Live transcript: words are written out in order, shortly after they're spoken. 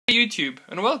YouTube,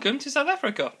 and welcome to South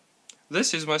Africa.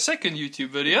 This is my second YouTube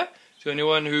video. To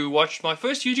anyone who watched my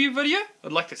first YouTube video,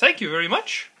 I'd like to thank you very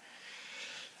much.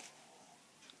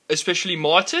 Especially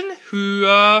Martin, who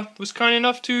was kind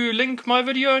enough to link my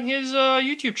video on his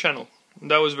YouTube channel.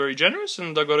 That was very generous,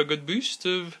 and I got a good boost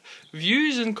of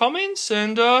views and comments,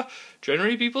 and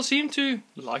generally people seem to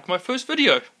like my first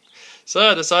video.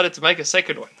 So I decided to make a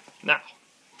second one. Now,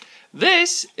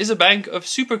 this is a bank of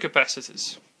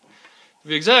supercapacitors. To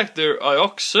be exact, they're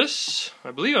Ioxus, I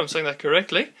believe I'm saying that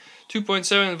correctly,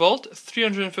 2.7 volt,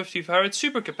 350 farad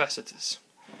supercapacitors,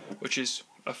 which is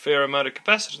a fair amount of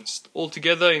capacitance.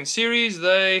 Altogether in series,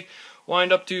 they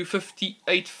wind up to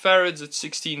 58 farads at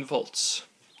 16 volts.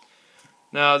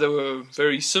 Now, they were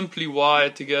very simply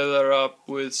wired together up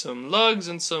with some lugs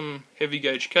and some heavy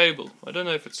gauge cable. I don't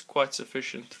know if it's quite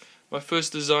sufficient. My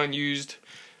first design used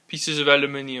pieces of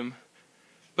aluminium,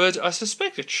 but I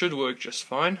suspect it should work just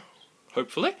fine,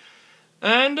 hopefully.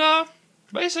 And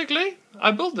basically,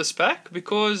 I built this pack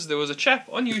because there was a chap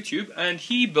on YouTube and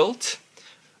he built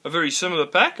a very similar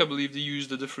pack. I believe he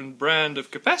used a different brand of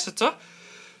capacitor,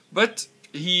 but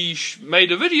he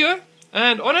made a video,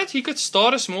 and on it he could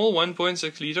start a small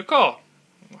 1.6 litre car.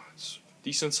 It's a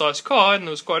decent sized car, and I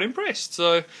was quite impressed.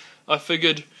 So I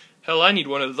figured, hell, I need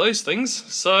one of those things.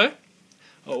 So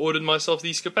I ordered myself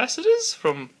these capacitors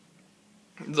from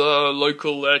the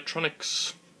local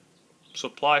electronics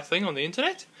supply thing on the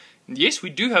internet. And yes, we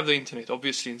do have the internet,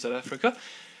 obviously, in South Africa,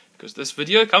 because this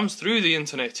video comes through the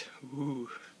internet. Ooh.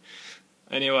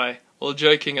 Anyway, all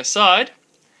joking aside,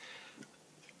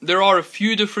 there are a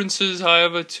few differences,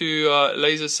 however, to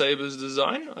Lasersaber's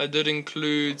design. I did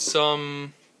include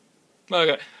some...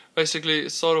 Okay, basically,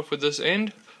 start off with this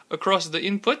end. Across the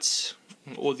inputs,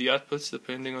 or the outputs,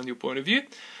 depending on your point of view,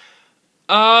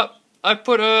 I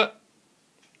put a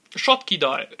Schottky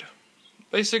diode.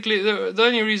 Basically, the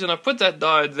only reason I put that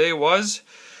diode there was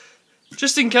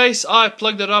just in case I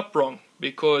plugged it up wrong,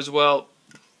 because, well,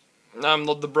 I'm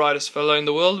not the brightest fellow in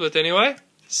the world, but anyway,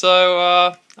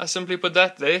 so I simply put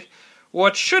that there.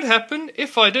 What should happen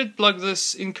if I did plug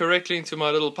this incorrectly into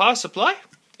my little power supply,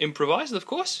 improvised of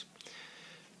course,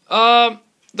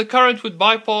 the current would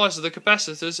bypass the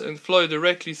capacitors and flow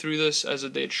directly through this as a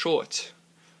dead short.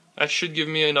 That should give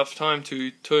me enough time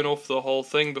to turn off the whole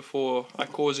thing before I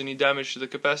cause any damage to the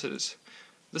capacitors.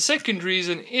 The second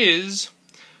reason is,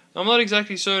 I'm not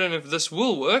exactly certain if this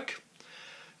will work,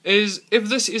 is if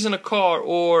this isn't a car,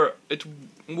 or it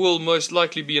will most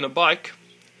likely be in a bike,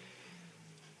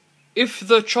 if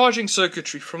the charging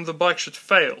circuitry from the bike should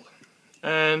fail,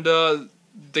 and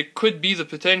there could be the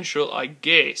potential, I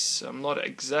guess, I'm not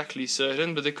exactly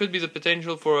certain, but there could be the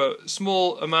potential for a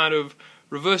small amount of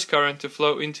reverse current to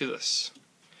flow into this,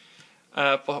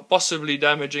 possibly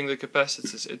damaging the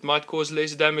capacitors. It might cause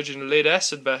less damage in a lead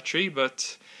acid battery,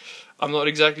 but I'm not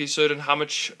exactly certain how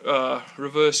much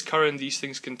reverse current these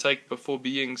things can take before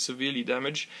being severely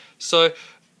damaged. So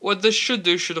what this should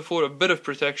do should afford a bit of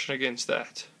protection against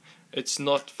that. It's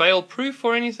not fail-proof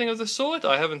or anything of the sort.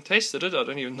 I haven't tested it. I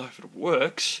don't even know if it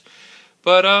works.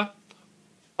 But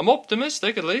I'm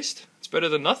optimistic, at least. It's better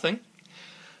than nothing.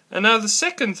 And now the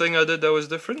second thing I did that was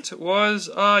different was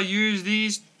I used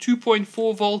these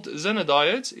 2.4 volt Zener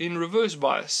diodes in reverse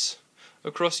bias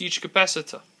across each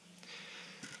capacitor.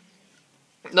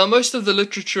 Now, most of the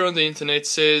literature on the internet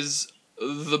says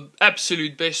the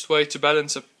absolute best way to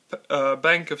balance a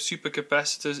bank of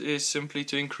supercapacitors is simply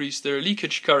to increase their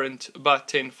leakage current about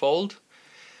tenfold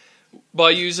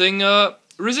by using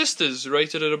resistors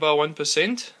rated at about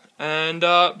 1%. And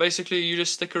basically you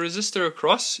just stick a resistor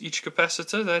across each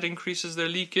capacitor that increases their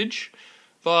leakage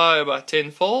by about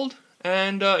tenfold,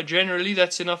 and generally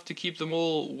that's enough to keep them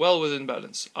all well within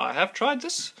balance. I have tried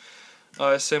this.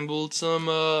 I assembled some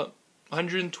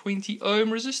 120 ohm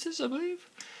resistors, I believe,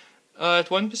 at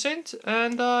 1%,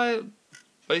 and I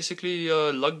basically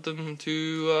lugged them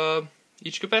to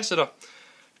each capacitor.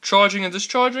 Charging and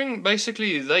discharging,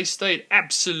 basically they stayed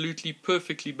absolutely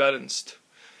perfectly balanced.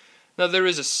 Now, there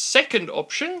is a second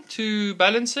option to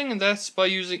balancing, and that's by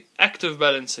using active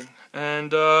balancing,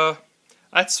 and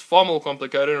that's far more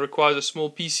complicated and requires a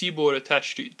small PC board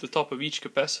attached to the top of each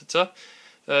capacitor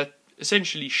that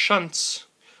essentially shunts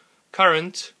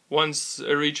current once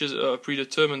it reaches a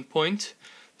predetermined point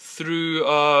through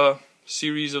a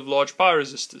series of large power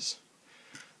resistors.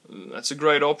 That's a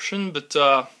great option, but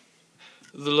the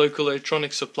local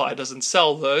electronics supply doesn't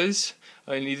sell those.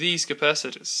 Only these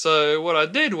capacitors. So what I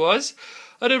did was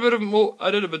I did a bit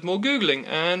more googling,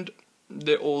 and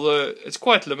although it's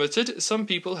quite limited, some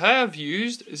people have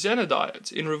used Zener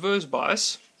diodes in reverse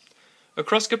bias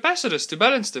across capacitors to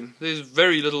balance them. There's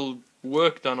very little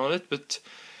work done on it, but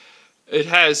it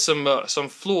has some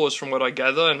flaws from what I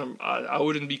gather, and I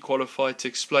wouldn't be qualified to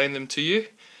explain them to you.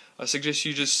 I suggest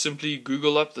you just simply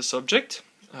Google up the subject,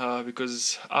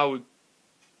 because I would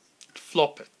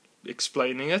flop at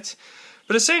explaining it.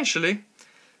 But essentially,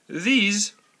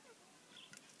 these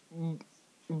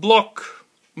block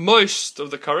most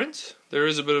of the current. There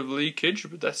is a bit of leakage,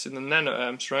 but that's in the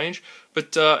nanoamps range.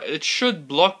 But it should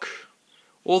block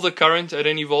all the current at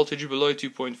any voltage below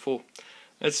 2.4.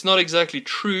 It's not exactly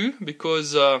true,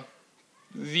 because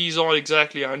these aren't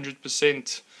exactly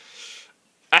 100%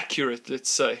 accurate, let's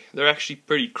say. They're actually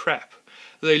pretty crap.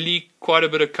 They leak quite a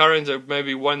bit of current at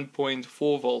maybe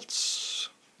 1.4 volts.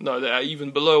 No, they are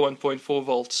even below 1.4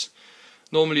 volts.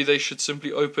 Normally they should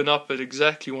simply open up at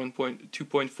exactly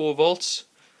 2.4 volts.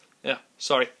 Yeah,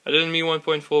 sorry, I didn't mean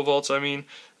 1.4 volts. I mean,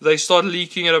 they start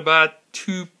leaking at about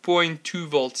 2.2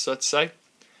 volts, let's say.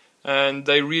 And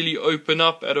they really open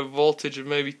up at a voltage of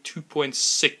maybe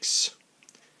 2.6,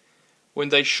 when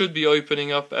they should be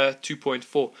opening up at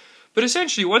 2.4. But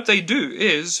essentially what they do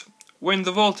is, when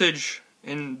the voltage,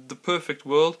 in the perfect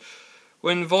world,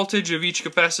 when voltage of each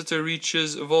capacitor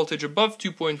reaches a voltage above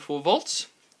 2.4 volts,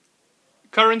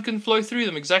 current can flow through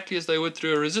them exactly as they would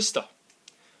through a resistor.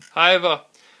 However,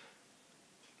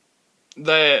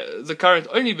 the current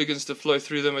only begins to flow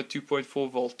through them at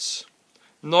 2.4 volts.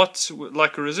 Not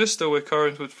like a resistor where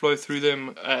current would flow through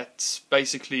them at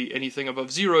basically anything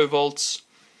above 0 volts.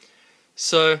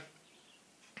 So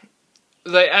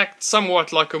they act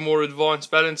somewhat like a more advanced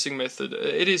balancing method.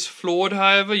 It is flawed,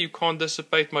 however. You can't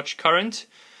dissipate much current.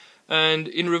 And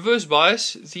in reverse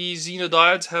bias, these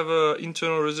xenodiodes have an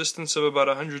internal resistance of about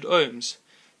 100 ohms.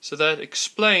 So that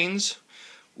explains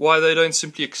why they don't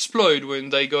simply explode when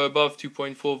they go above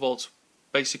 2.4 volts,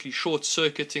 basically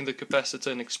short-circuiting the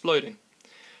capacitor and exploding.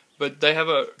 But they have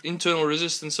an internal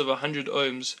resistance of 100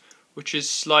 ohms, which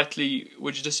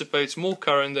dissipates more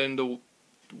current than the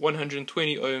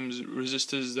 120 ohms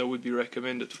resistors that would be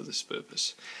recommended for this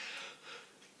purpose.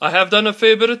 I have done a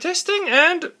fair bit of testing,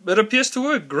 and it appears to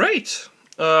work great.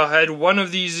 I had one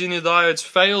of these xenodiodes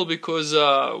fail because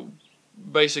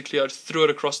basically I threw it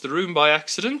across the room by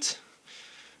accident.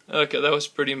 Okay, that was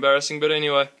pretty embarrassing, but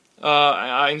anyway,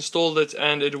 I installed it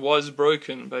and it was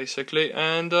broken basically,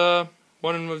 and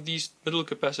one of these middle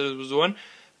capacitors was the one,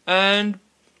 and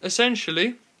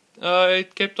essentially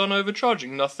it kept on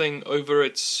overcharging, nothing over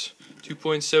its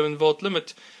 2.7 volt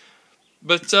limit.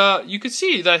 But you could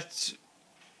see that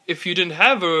if you didn't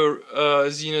have a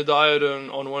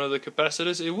xenodiode on one of the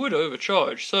capacitors, it would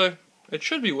overcharge, so it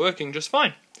should be working just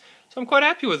fine. So I'm quite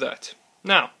happy with that.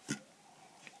 Now,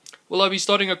 will I be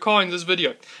starting a car in this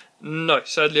video? No,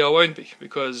 sadly I won't be,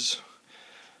 because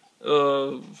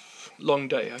long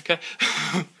day, okay?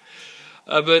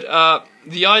 But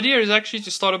the idea is actually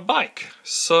to start a bike.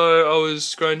 So I was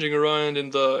scrounging around in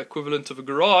the equivalent of a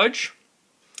garage,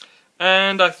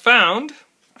 and I found,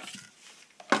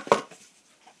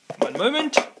 one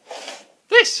moment,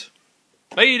 this!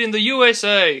 Made in the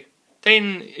USA!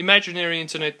 10 imaginary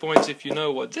internet points if you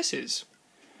know what this is.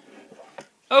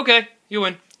 Okay, you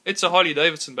win. It's a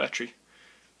Harley-Davidson battery.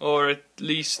 Or at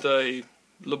least a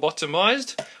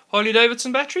lobotomized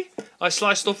Harley-Davidson battery. I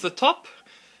sliced off the top,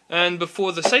 and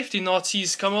before the safety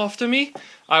Nazis come after me,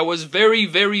 I was very,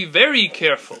 very, very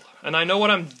careful. And I know what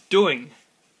I'm doing.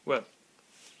 Well,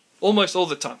 almost all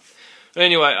the time.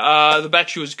 Anyway, the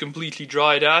battery was completely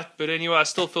dried out, but anyway, I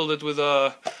still filled it with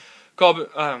a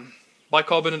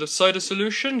bicarbonate of soda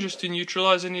solution just to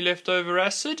neutralize any leftover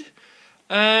acid.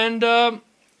 And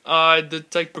I did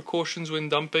take precautions when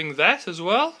dumping that as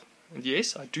well. And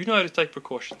yes, I do know how to take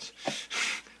precautions.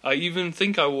 I even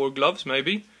think I wore gloves,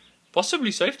 maybe.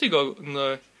 Possibly safety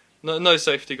goggles. No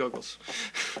safety goggles.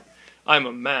 I'm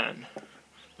a man,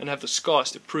 and have the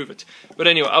scars to prove it. But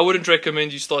anyway, I wouldn't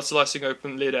recommend you start slicing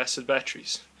open lead-acid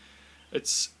batteries.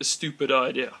 It's a stupid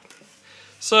idea.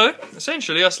 So,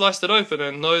 essentially, I sliced it open,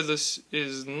 and no, this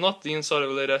is not the inside of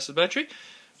a lead-acid battery.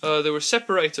 There were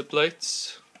separator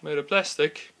plates made of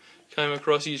plastic, came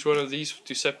across each one of these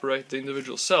to separate the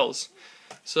individual cells.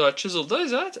 So I chiseled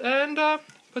those out and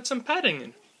put some padding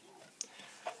in.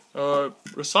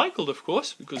 Recycled, of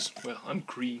course, because, well, I'm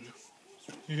green.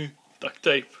 Duct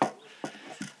tape.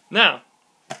 Now,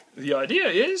 the idea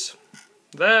is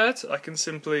that I can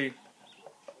simply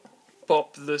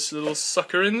pop this little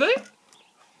sucker in there,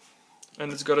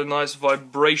 and it's got a nice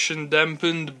vibration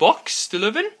dampened box to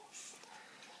live in,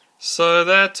 so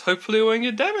that hopefully it won't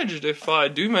get damaged if I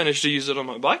do manage to use it on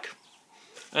my bike.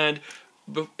 And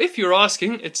if you're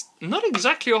asking, it's not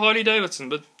exactly a Harley Davidson,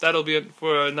 but that'll be it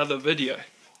for another video.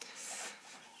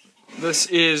 This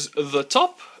is the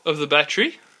top of the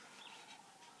battery.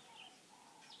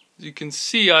 As you can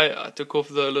see, I took off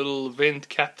the little vent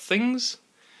cap things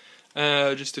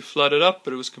just to flood it up,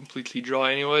 but it was completely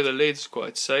dry anyway. The lead's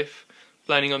quite safe.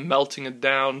 Planning on melting it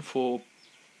down for,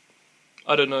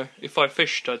 I don't know, if I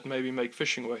fished I'd maybe make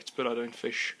fishing weights, but I don't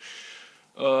fish.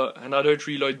 And I don't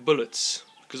reload bullets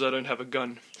because I don't have a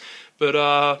gun. But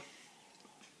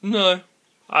no,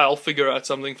 I'll figure out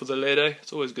something for the lead, eh?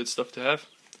 It's always good stuff to have.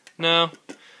 Now,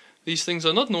 these things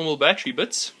are not normal battery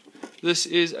bits. This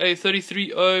is a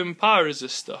 33 ohm power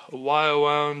resistor, a wire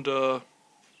wound, I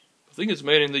think it's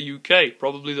made in the UK,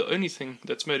 probably the only thing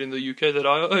that's made in the UK that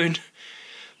I own.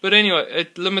 But anyway,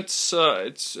 it limits,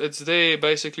 it's there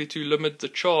basically to limit the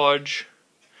charge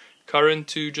current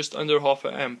to just under half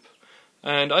an amp.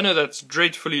 And I know that's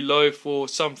dreadfully low for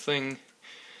something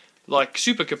like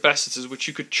supercapacitors, which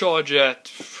you could charge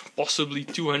at possibly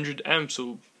 200 amps,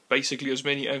 or basically as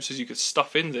many amps as you could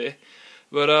stuff in there.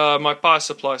 But my power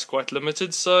supply is quite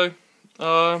limited, so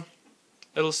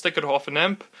it'll stick at half an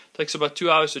amp. Takes about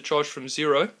 2 hours to charge from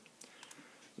zero.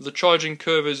 The charging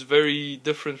curve is very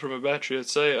different from a battery, I'd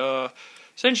say.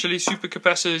 Essentially,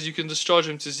 supercapacitors, you can discharge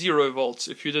them to 0 volts.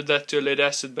 If you did that to a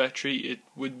lead-acid battery, it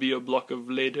would be a block of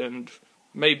lead and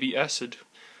maybe acid,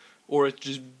 or it'd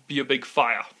just be a big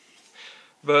fire.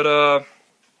 But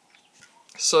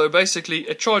so basically,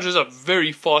 it charges up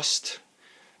very fast.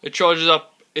 It charges up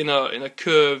in a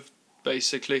curve,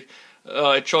 basically.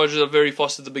 It charges up very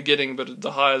fast at the beginning, but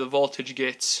the higher the voltage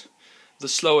gets, the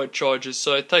slower it charges.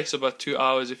 So it takes about 2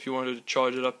 hours if you wanted to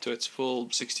charge it up to its full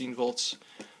 16 volts.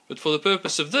 But for the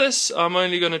purpose of this, I'm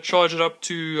only going to charge it up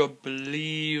to, I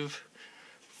believe,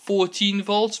 14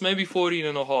 volts, maybe 14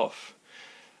 and a half.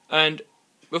 And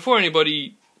before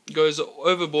anybody goes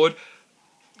overboard,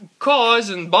 cars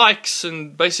and bikes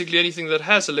and basically anything that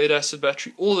has a lead-acid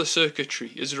battery, all the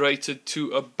circuitry is rated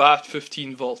to about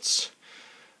 15 volts.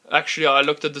 Actually, I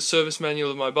looked at the service manual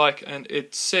of my bike and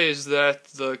it says that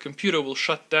the computer will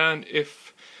shut down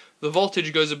if the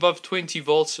voltage goes above 20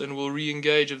 volts and will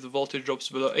re-engage if the voltage drops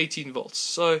below 18 volts.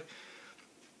 So,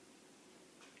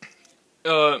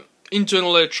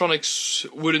 internal electronics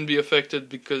wouldn't be affected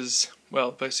because,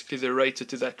 well, basically they're rated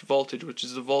to that voltage, which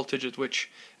is the voltage at which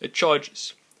it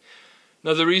charges.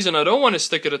 Now, the reason I don't want to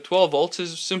stick it at 12 volts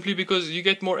is simply because you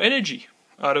get more energy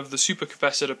out of the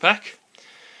supercapacitor pack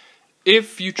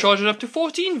if you charge it up to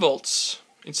 14 volts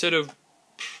instead of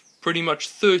pretty much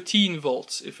 13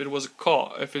 volts if it was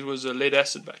a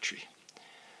lead-acid battery.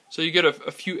 So you get a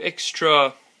few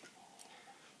extra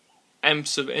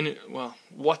amps of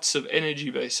watts of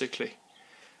energy basically.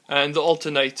 And the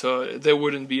alternator, there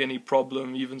wouldn't be any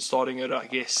problem even starting at, I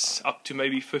guess, up to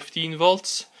maybe 15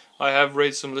 volts. I have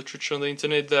read some literature on the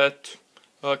internet that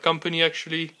a company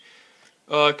actually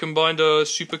combined a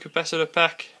supercapacitor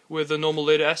pack with a normal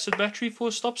lead-acid battery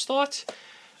for stop-start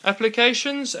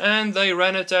applications, and they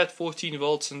ran it at 14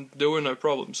 volts and there were no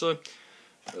problems. So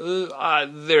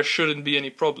there shouldn't be any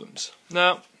problems.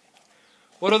 Now,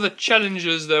 what are the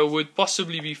challenges that would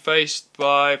possibly be faced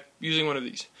by using one of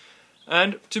these?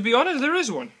 And to be honest, there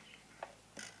is one.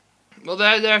 Well,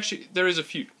 there is a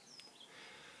few.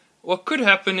 What could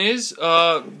happen is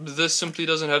this simply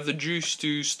doesn't have the juice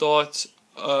to start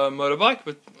a motorbike,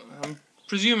 but I'm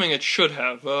presuming it should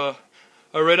have.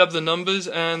 I read up the numbers,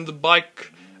 and the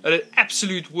bike, at an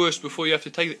absolute worst, before you have to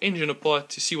take the engine apart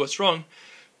to see what's wrong,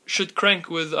 should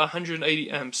crank with 180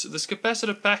 amps. This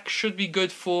capacitor pack should be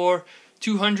good for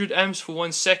 200 amps for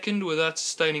 1 second without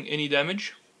sustaining any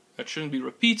damage. That shouldn't be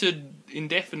repeated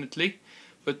indefinitely,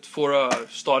 but for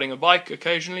starting a bike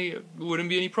occasionally, it wouldn't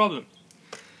be any problem.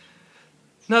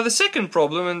 Now, the second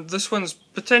problem, and this one's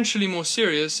potentially more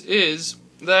serious, is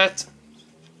that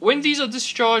when these are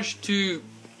discharged to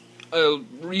a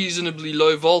reasonably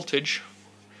low voltage,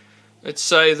 let's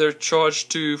say they're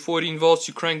charged to 14 volts,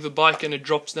 you crank the bike and it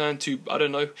drops down to, I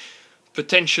don't know,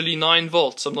 potentially 9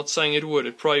 volts. I'm not saying it would,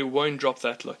 it probably won't drop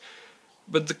that low.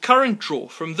 But the current draw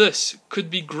from this could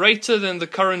be greater than the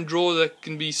current draw that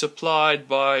can be supplied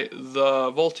by the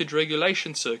voltage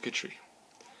regulation circuitry.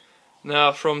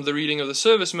 Now, from the reading of the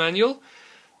service manual,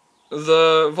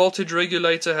 the voltage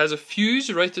regulator has a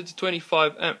fuse rated to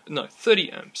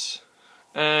 30 amps.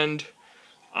 And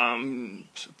I'm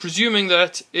presuming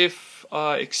that if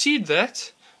I exceed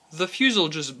that, the fuse will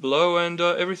just blow and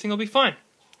everything will be fine.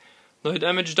 No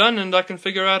damage done, and I can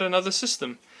figure out another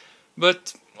system.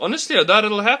 But honestly, I doubt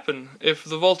it'll happen. If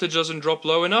the voltage doesn't drop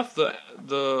low enough,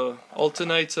 the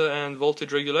alternator and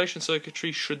voltage regulation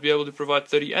circuitry should be able to provide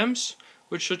 30 amps,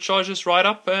 which should charge us right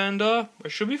up, and it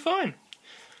should be fine.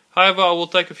 However, I will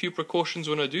take a few precautions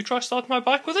when I do try to start my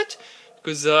bike with it,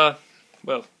 because,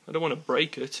 well, I don't want to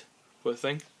break it, poor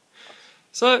thing.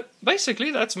 So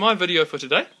basically that's my video for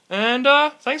today, and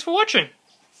thanks for watching.